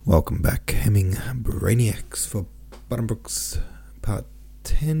Welcome back, Hemming Brainiacs, for Buddenbrooks Part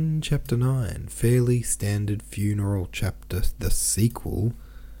 10, Chapter 9, Fairly Standard Funeral Chapter, the sequel.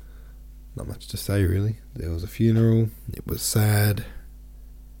 Not much to say, really. There was a funeral, it was sad,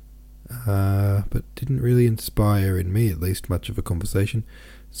 but didn't really inspire, in me at least, much of a conversation.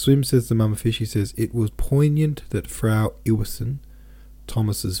 Swim says the mama fish, he says, it was poignant that Frau Iwersen,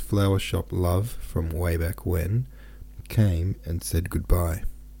 Thomas's flower shop love from way back when, came and said goodbye.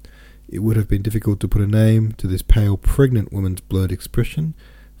 It would have been difficult to put a name to this pale, pregnant woman's blurred expression.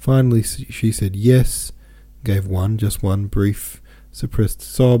 Finally, she said yes, gave just one brief, suppressed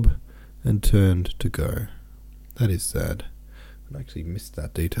sob, and turned to go. That is sad. I actually missed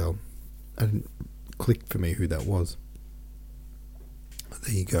that detail. I didn't click for me who that was.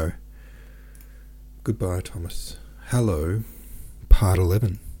 There you go. Goodbye, Thomas. Hello, Part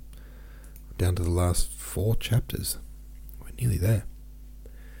 11. Down to the last 4 chapters. We're nearly there.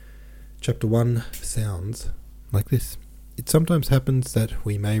 Chapter 1 sounds like this. It sometimes happens that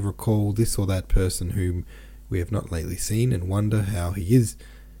we may recall this or that person whom we have not lately seen and wonder how he is,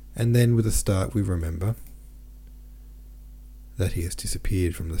 and then with a start we remember that he has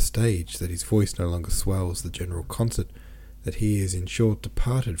disappeared from the stage, that his voice no longer swells the general concert, that he is in short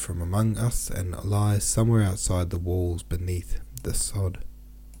departed from among us and lies somewhere outside the walls beneath the sod.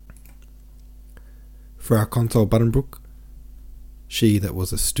 For our console Buddenbrook, she that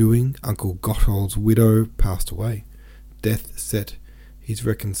was a stewing, Uncle Gotthold's widow, passed away. Death set his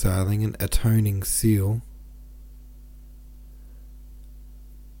reconciling and atoning seal.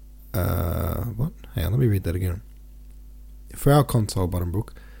 What? Hang on, let me read that again. For our console Buddenbrook,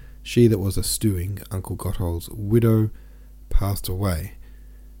 she that was a stewing, Uncle Gotthold's widow, passed away.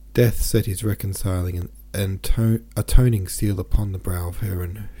 Death set his reconciling and atoning seal upon the brow of her,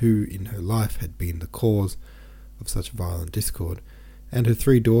 and who in her life had been the cause of such violent discord. And her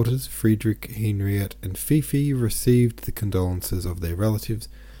 3 daughters, Friedrich, Henriette, and Fifi, received the condolences of their relatives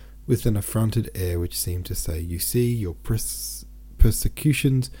with an affronted air which seemed to say, "You see, your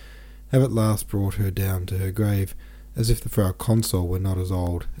persecutions have at last brought her down to her grave," as if the Frau Consul were not as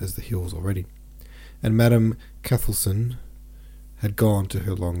old as the hills already. And Madame Cathelson had gone to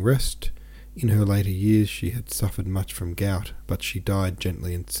her long rest. In her later years she had suffered much from gout, but she died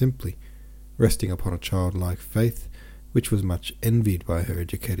gently and simply, resting upon a childlike faith, which was much envied by her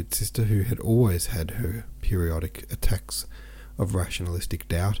educated sister, who had always had her periodic attacks of rationalistic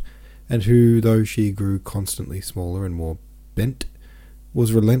doubt, and who, though she grew constantly smaller and more bent,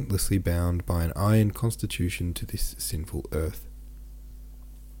 was relentlessly bound by an iron constitution to this sinful earth.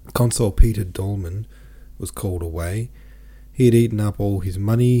 Consul Peter Dolman was called away. He had eaten up all his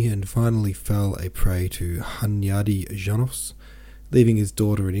money, and finally fell a prey to Hunyadi Janos, leaving his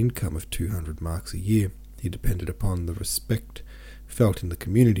daughter an income of 200 marks a year. He depended upon the respect felt in the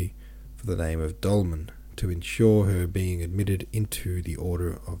community for the name of Dolman to ensure her being admitted into the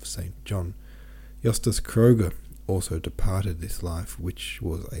Order of St. John. Justus Kroger also departed this life, which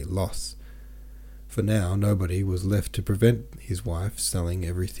was a loss, for now nobody was left to prevent his wife selling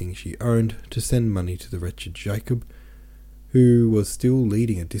everything she owned to send money to the wretched Jacob, who was still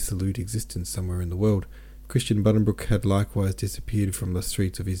leading a dissolute existence somewhere in the world. Christian Buddenbrook had likewise disappeared from the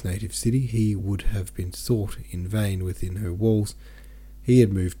streets of his native city. He would have been sought in vain within her walls. He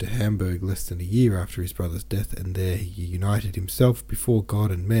had moved to Hamburg less than a year after his brother's death, and there he united himself before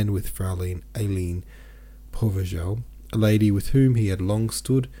God and men with Fraulein Aileen Povergel, a lady with whom he had long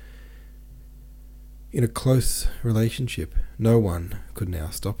stood in a close relationship. No one could now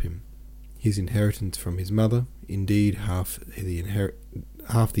stop him. His inheritance from his mother, indeed half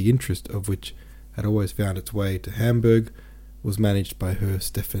the interest of which had always found its way to Hamburg, was managed by her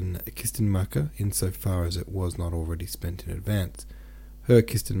Stefan Kistenmacher, insofar as it was not already spent in advance. Her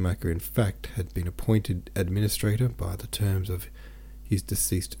Kistenmacher, in fact, had been appointed administrator by the terms of his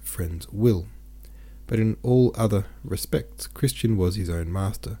deceased friend's will. But in all other respects, Christian was his own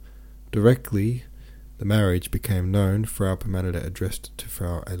master. Directly the marriage became known, Frau Permaneder addressed to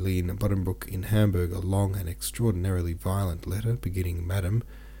Frau Aileen Buddenbrook in Hamburg a long and extraordinarily violent letter, beginning "Madam,"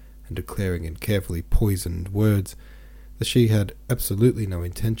 and declaring in carefully poisoned words that she had absolutely no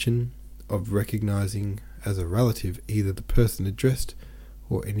intention of recognizing as a relative either the person addressed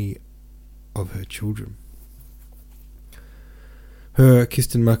or any of her children. Her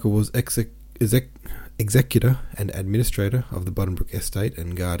Kistenmacher was executor and administrator of the Buddenbrook estate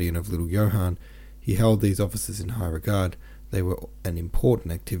and guardian of little Johann. He held these offices in high regard. They were an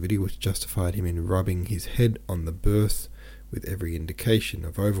important activity which justified him in rubbing his head on the berth with every indication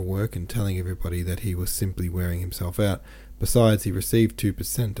of overwork and telling everybody that he was simply wearing himself out. Besides, he received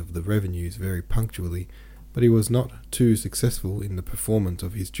 2% of the revenues very punctually, but he was not too successful in the performance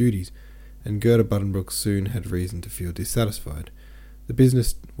of his duties, and Gerda Buddenbrooks soon had reason to feel dissatisfied. The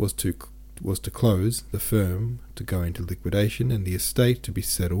business was to close, the firm to go into liquidation, and the estate to be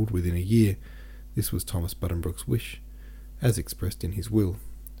settled within a year. This was Thomas Buddenbrooks' wish, as expressed in his will.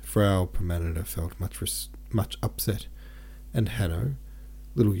 Frau Permaneder felt much upset. And Hanno?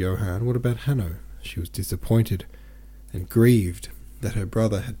 Little Johann, what about Hanno? She was disappointed and grieved that her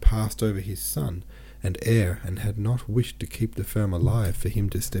brother had passed over his son and heir and had not wished to keep the firm alive for him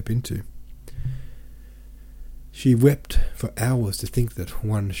to step into. She wept for hours to think that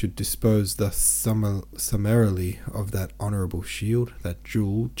one should dispose thus summarily of that honourable shield, that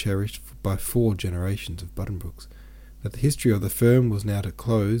jewel cherished by 4 generations of Buddenbrooks, that the history of the firm was now to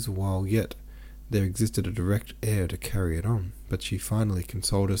close while yet there existed a direct heir to carry it on. But she finally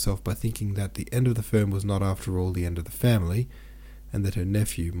consoled herself by thinking that the end of the firm was not after all the end of the family, and that her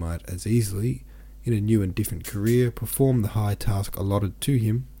nephew might as easily, in a new and different career, perform the high task allotted to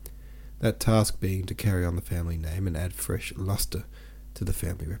him, that task being to carry on the family name and add fresh lustre to the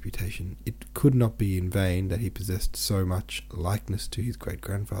family reputation. It could not be in vain that he possessed so much likeness to his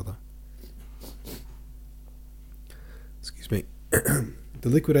great-grandfather. Excuse me. The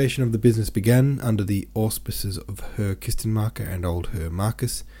liquidation of the business began under the auspices of Herr Kistenmacher and old Herr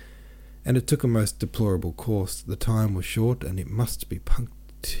Marcus, and it took a most deplorable course. The time was short, and it must be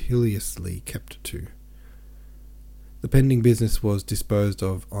punctiliously kept to. The pending business was disposed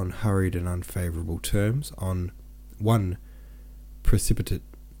of on hurried and unfavourable terms. On one precipitate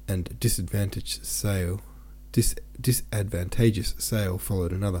and disadvantageous sale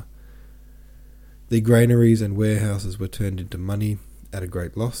followed another. The granaries and warehouses were turned into money at a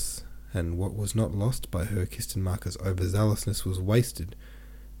great loss, and what was not lost by Herr Kistenmacher's overzealousness was wasted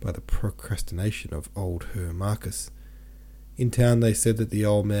by the procrastination of old Herr Marcus. In town they said that the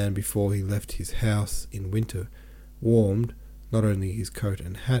old man, before he left his house in winter, warmed not only his coat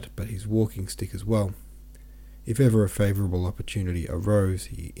and hat, but his walking stick as well. If ever a favourable opportunity arose,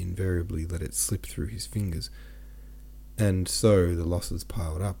 he invariably let it slip through his fingers, and so the losses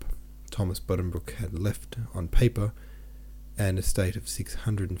piled up. Thomas Buddenbrook had left on paper an estate of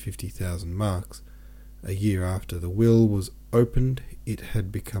 650,000 marks. A year after the will was opened, it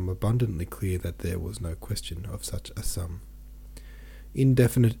had become abundantly clear that there was no question of such a sum.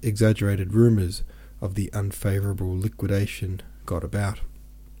 Indefinite, exaggerated rumours of the unfavourable liquidation got about,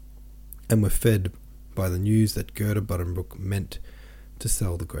 and were fed by the news that Gerda Buddenbrook meant to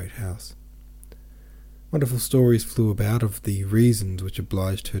sell the great house. Wonderful stories flew about of the reasons which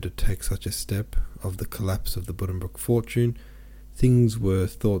obliged her to take such a step, of the collapse of the Buddenbrook fortune. Things were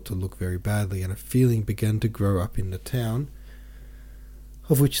thought to look very badly, and a feeling began to grow up in the town,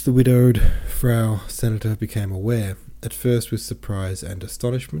 of which the widowed Frau Senator became aware, at first with surprise and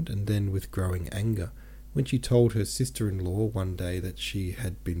astonishment, and then with growing anger, when she told her sister-in-law one day that she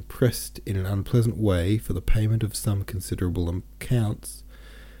had been pressed in an unpleasant way for the payment of some considerable accounts.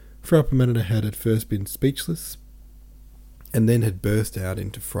 Frau Permaneder had at first been speechless, and then had burst out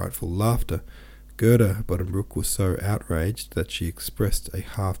into frightful laughter. Gerda Buddenbrook was so outraged that she expressed a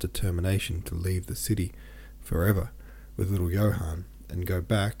half-determination to leave the city forever with little Johann, and go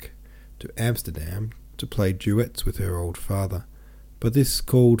back to Amsterdam to play duets with her old father. But this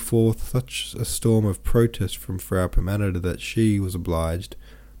called forth such a storm of protest from Frau Permaneder that she was obliged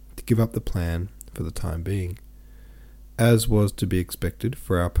to give up the plan for the time being. As was to be expected,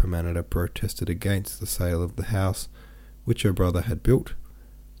 Frau Permaneder protested against the sale of the house which her brother had built.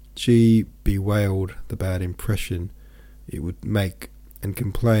 She bewailed the bad impression it would make, and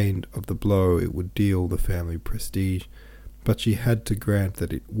complained of the blow it would deal the family prestige, but she had to grant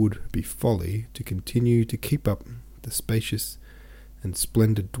that it would be folly to continue to keep up the spacious and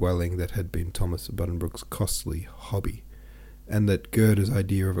splendid dwelling that had been Thomas Buddenbrook's costly hobby, and that Gerda's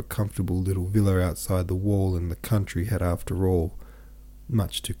idea of a comfortable little villa outside the wall in the country had after all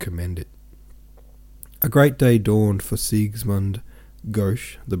much to commend it. A great day dawned for Sigismund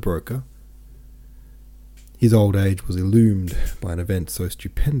Gauche, the broker. His old age was illumined by an event so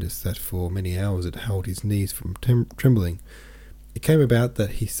stupendous that for many hours it held his knees from trembling. It came about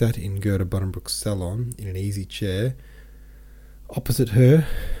that he sat in Gerda Buddenbrook's salon in an easy chair opposite her,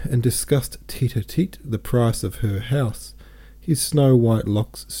 and discussed tete-a-tete the price of her house. His snow-white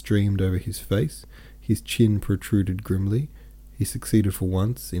locks streamed over his face, his chin protruded grimly. He succeeded for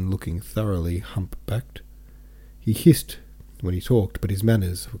once in looking thoroughly hump-backed. He hissed when he talked, but his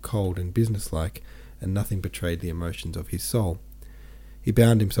manners were cold and businesslike, and nothing betrayed the emotions of his soul. He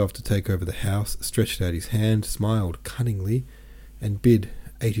bound himself to take over the house, stretched out his hand, smiled cunningly, and bid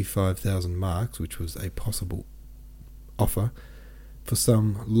 85,000 marks, which was a possible offer, for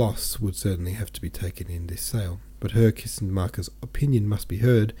some loss would certainly have to be taken in this sale, but Herr Kistenmacher's opinion must be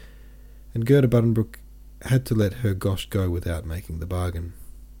heard, and Gerda Buddenbrook had to let her Gosh go without making the bargain.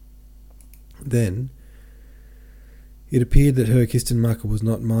 Then it appeared that Herr Kistenmacher was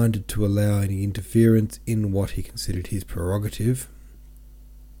not minded to allow any interference in what he considered his prerogative.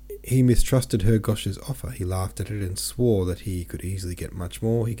 He mistrusted Herr Gosch's offer. He laughed at it and swore that he could easily get much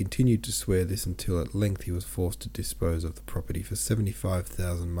more. He continued to swear this until at length he was forced to dispose of the property for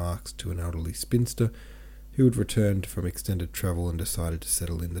 75,000 marks to an elderly spinster who had returned from extended travel and decided to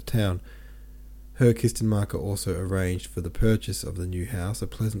settle in the town. Herr Kistenmacher also arranged for the purchase of the new house, a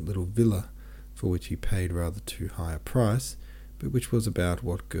pleasant little villa for which he paid rather too high a price, but which was about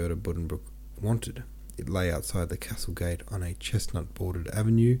what Gerda Buddenbrook wanted. It lay outside the castle gate on a chestnut-bordered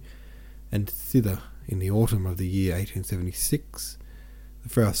avenue, and thither, in the autumn of the year 1876, the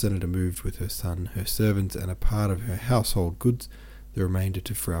Frau Senator moved with her son, her servants, and a part of her household goods, the remainder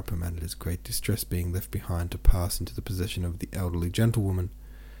to Frau Permaneder's great distress being left behind to pass into the possession of the elderly gentlewoman.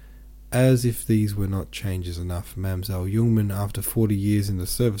 As if these were not changes enough, Mamselle Jungmann, after 40 years in the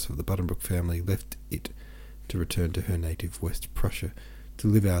service of the Buddenbrook family, left it to return to her native West Prussia, to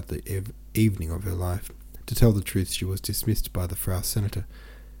live out the evening of her life. To tell the truth, she was dismissed by the Frau Senator.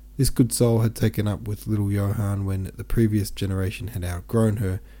 This good soul had taken up with little Johann when the previous generation had outgrown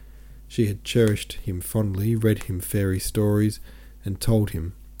her. She had cherished him fondly, read him fairy stories, and told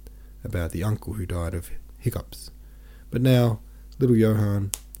him about the uncle who died of hiccups. But now, little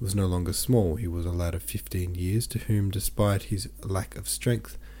Johann was no longer small. He was a lad of 15 years, to whom, despite his lack of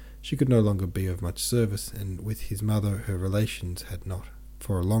strength, she could no longer be of much service, and with his mother her relations had not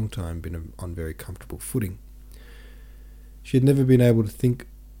for a long time been on very comfortable footing. She had never been able to think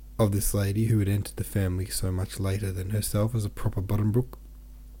of this lady who had entered the family so much later than herself as a proper Buddenbrook,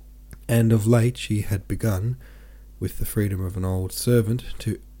 and of late she had begun, with the freedom of an old servant,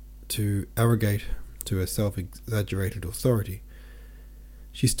 to arrogate to herself exaggerated authority.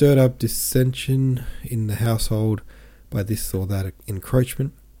 She stirred up dissension in the household by this or that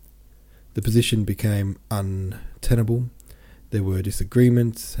encroachment. The position became untenable. There were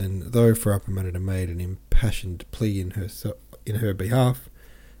disagreements, and though Frau Permaneder made an impassioned plea in her behalf,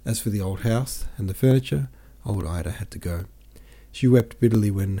 as for the old house and the furniture, old Ida had to go. She wept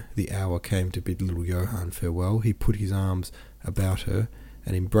bitterly when the hour came to bid little Johann farewell. He put his arms about her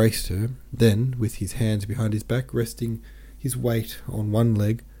and embraced her. Then, with his hands behind his back, resting his weight on one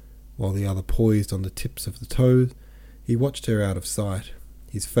leg, while the other poised on the tips of the toes, he watched her out of sight.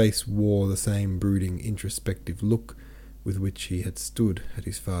 His face wore the same brooding, introspective look with which he had stood at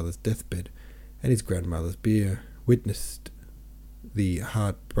his father's deathbed, and his grandmother's bier, witnessed the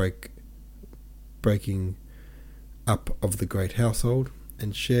breaking up of the great household,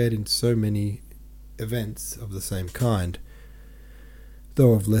 and shared in so many events of the same kind,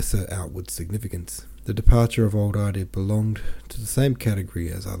 though of lesser outward significance. The departure of old Ida belonged to the same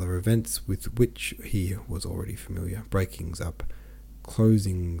category as other events with which he was already familiar. Breakings up,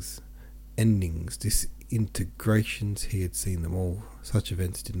 closings, endings, disintegrations, he had seen them all. Such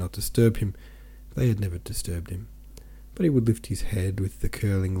events did not disturb him. They had never disturbed him. But he would lift his head with the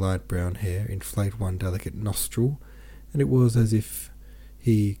curling light brown hair, inflate one delicate nostril, and it was as if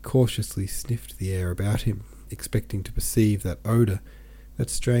he cautiously sniffed the air about him, expecting to perceive that odour, that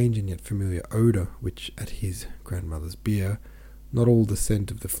strange and yet familiar odour which at his grandmother's bier not all the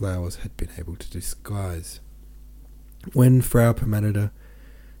scent of the flowers had been able to disguise. When Frau Permaneder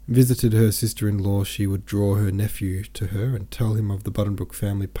visited her sister-in-law, she would draw her nephew to her and tell him of the Buddenbrook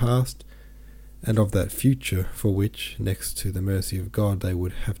family past, and of that future for which, next to the mercy of God, they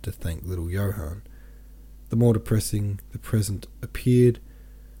would have to thank little Johann. The more depressing the present appeared,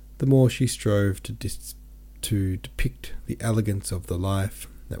 the more she strove to depict the elegance of the life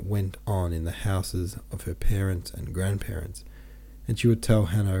that went on in the houses of her parents and grandparents, and she would tell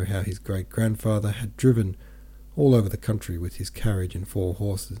Hanno how his great-grandfather had driven all over the country with his carriage and 4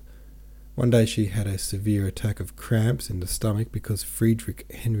 horses. One day she had a severe attack of cramps in the stomach because Friedrich,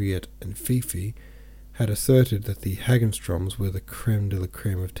 Henriette, and Fifi had asserted that the Hagenstroms were the creme de la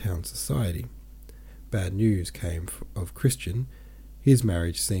creme of town society. Bad news came of Christian. His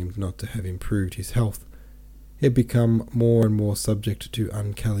marriage seemed not to have improved his health. He had become more and more subject to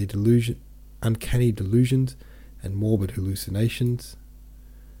uncanny delusions and morbid hallucinations,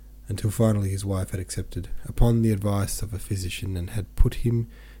 until finally his wife had accepted, upon the advice of a physician, and had put him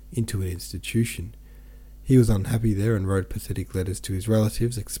into an institution. He was unhappy there and wrote pathetic letters to his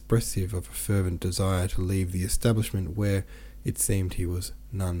relatives, expressive of a fervent desire to leave the establishment where it seemed he was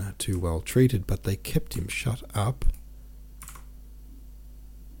none too well treated, but they kept him shut up,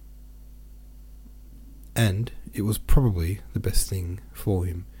 and it was probably the best thing for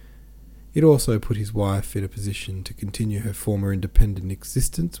him. It also put his wife in a position to continue her former independent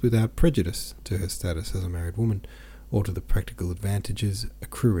existence without prejudice to her status as a married woman, or to the practical advantages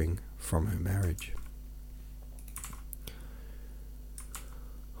accruing from her marriage.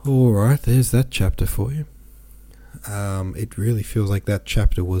 Alright, there's that chapter for you. It really feels like that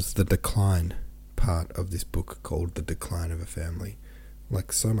chapter was the decline part of this book, called The Decline of a Family.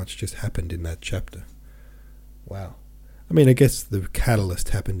 Like, so much just happened in that chapter. Wow. I mean, I guess the catalyst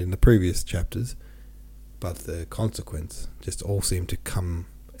happened in the previous chapters, but the consequence just all seemed to come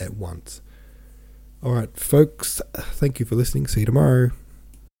at once. Alright, folks, thank you for listening. See you tomorrow.